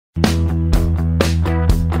Hello,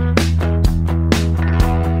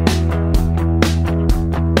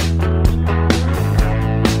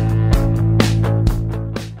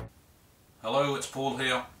 it's Paul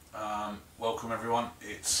here. Welcome everyone.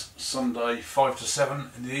 It's Sunday 5 to 7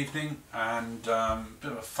 in the evening and a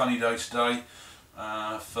bit of a funny day today.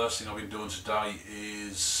 First thing I've been doing today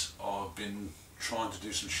is I've been trying to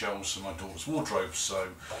do some shelves for my daughter's wardrobe, so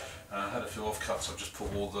I had a few offcuts. I've just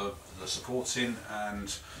put all the supports in,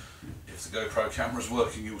 and if the GoPro camera is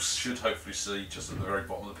working, you should hopefully see just at the very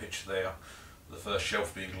bottom of the picture there the first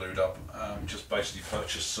shelf being glued up. Just basically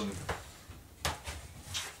purchased some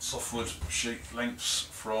softwood sheet lengths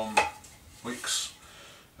from Wicks,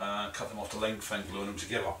 cut them off to length and gluing them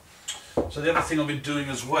together. So the other thing I've been doing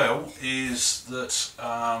as well is that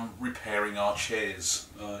repairing our chairs.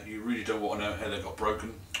 You really don't want to know how they got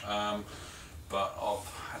broken, but I've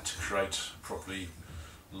had to create probably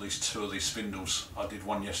at least 2 of these spindles. I did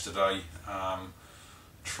one yesterday.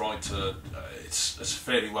 Tried to, it's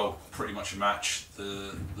fairly well pretty much a match.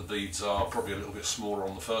 The beads are probably a little bit smaller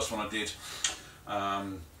on the first one I did.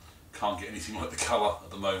 Can't get anything like the colour at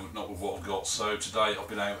the moment, not with what I've got. So today I've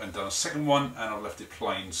been out and done a second one, and I've left it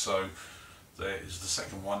plain. So there is the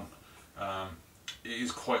second one. It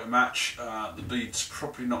is quite a match. The bead's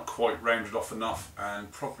probably not quite rounded off enough, and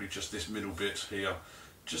probably just this middle bit here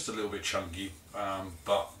just a little bit chunky,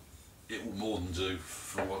 but it will more than do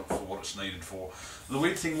for what it's needed for. The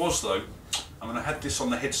weird thing was though, I mean, I had this on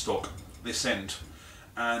the headstock, this end,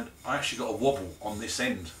 and I actually got a wobble on this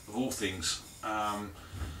end of all things.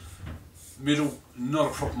 Middle,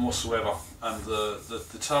 not a problem whatsoever, and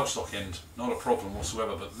the tailstock end, not a problem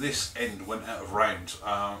whatsoever, but this end went out of round,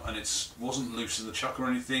 and it wasn't loose in the chuck or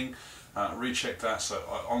anything. Rechecked that, so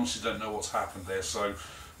I honestly don't know what's happened there. So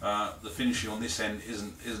the finishing on this end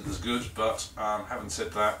isn't as good, but having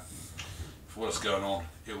said that, for what's going on,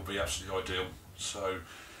 it will be absolutely ideal. So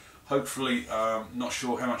hopefully, not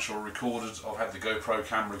sure how much I've recorded. I've had the GoPro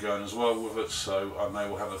camera going as well with it, so I may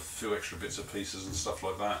well have a few extra bits and pieces and stuff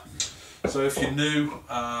like that. So if you're new,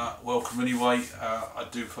 welcome anyway. I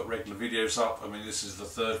do put regular videos up. I mean, this is the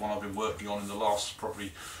 3rd one I've been working on in the last probably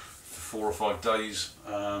 4 or 5 days,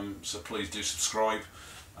 so please do subscribe.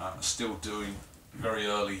 Still doing very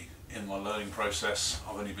early in my learning process.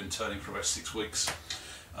 I've only been turning for about 6 weeks.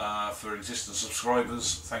 For existing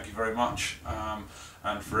subscribers, thank you very much,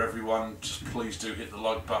 and for everyone, just please do hit the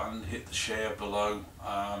like button, hit the share below,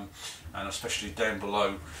 and especially down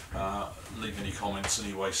below, leave any comments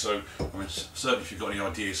anyway. So I mean, certainly if you've got any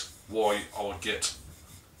ideas why I would get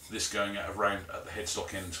this going out of round at the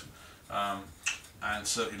headstock end, and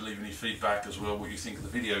certainly leave any feedback as well, what you think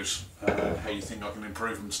of the videos, how you think I can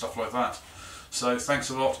improve them and stuff like that. So thanks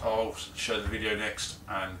a lot. I'll show the video next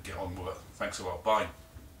and get on with it. Thanks a lot. Bye.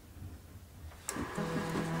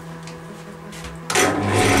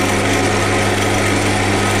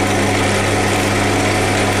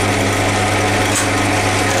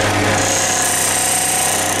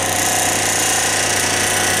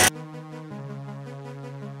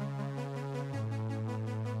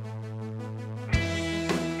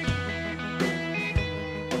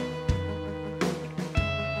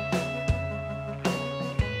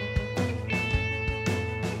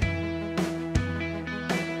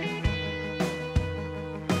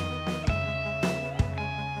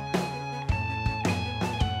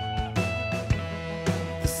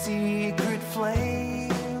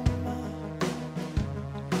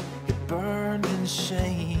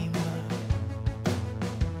 Shame,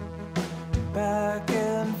 back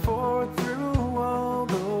and forth through all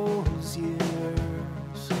those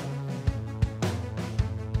years,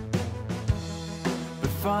 but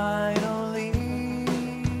finally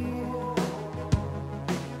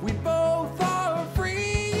we both are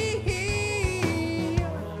free.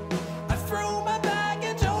 I threw my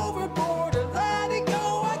baggage overboard and let it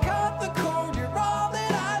go. I cut the cord. You're all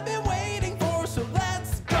that I've been waiting for, so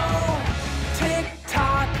let's go.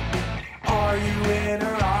 Tick-tock, are you in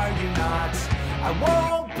or are you not? I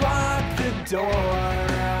won't block the door,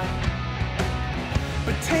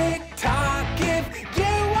 but tick-tock, if you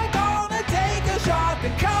are gonna take a shot,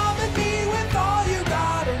 then come at me with all you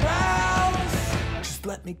got around. Just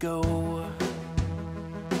let me go.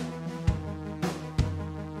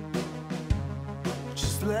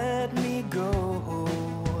 Just let me go.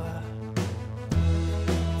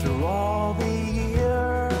 Through all the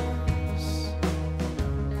years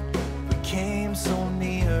came so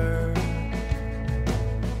near,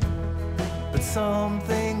 but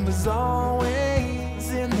something was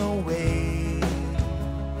always in the way.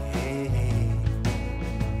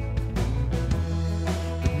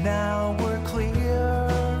 But now we're clear,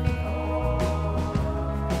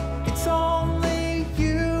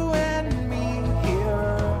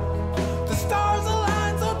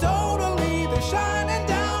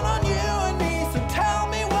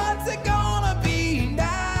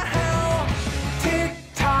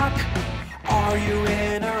 Are you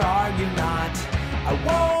in or are you not? I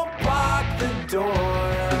won't block the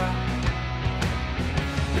door.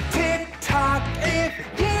 But tick-tock, if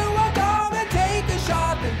you are gonna take a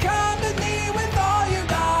shot, then come to me with all you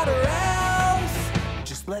got, or else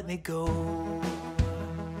just let me go.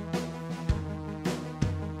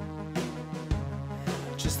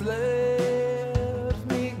 Just let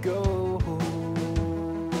me go.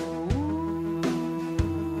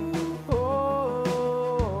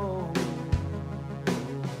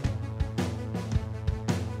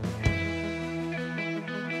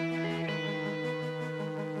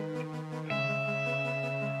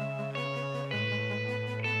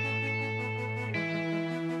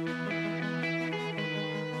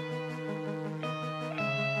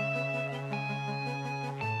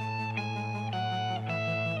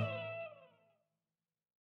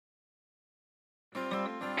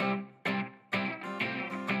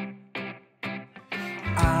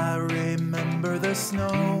 I remember the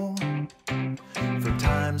snow from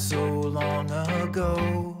time so long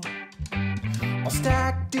ago, all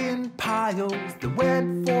stacked in piles that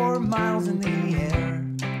went for miles in the air.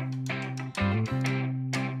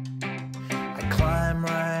 I climb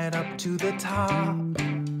right up to the top,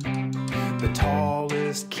 the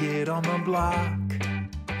tallest kid on the block.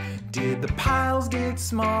 Did the piles get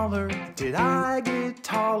smaller? Did I get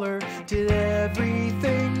taller? Did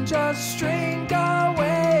everything just shrink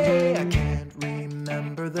away? I can't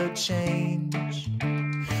remember the change,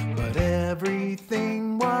 but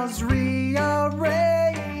everything was rearranged.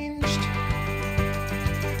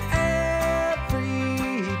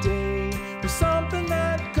 Every day there's something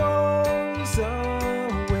that goes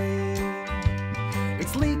away.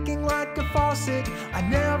 It's leaking like a faucet. I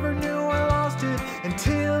never knew I lost it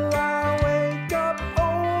until I wake up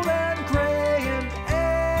old and gray. And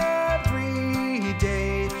every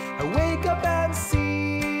day I wake up and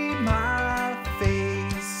see my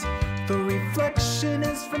face. The reflection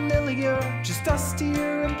is familiar, just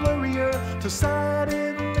dustier and blurrier, till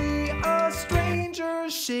suddenly a stranger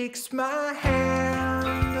shakes my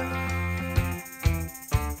hand.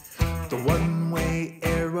 The one-way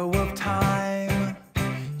arrow of time,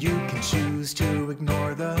 you can choose to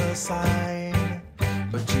ignore the sign,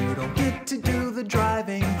 but you don't get to do the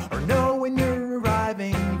driving or know when you're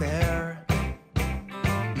arriving there.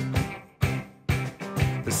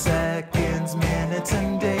 The seconds, minutes,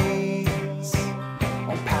 and days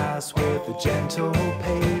all pass with a gentle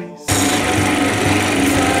pace.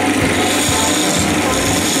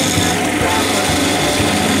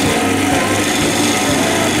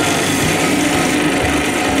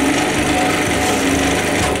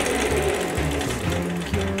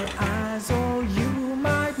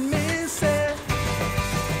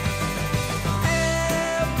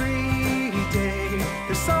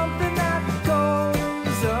 Something that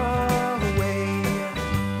goes away.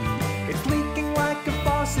 It's leaking like a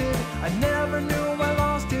faucet. I never knew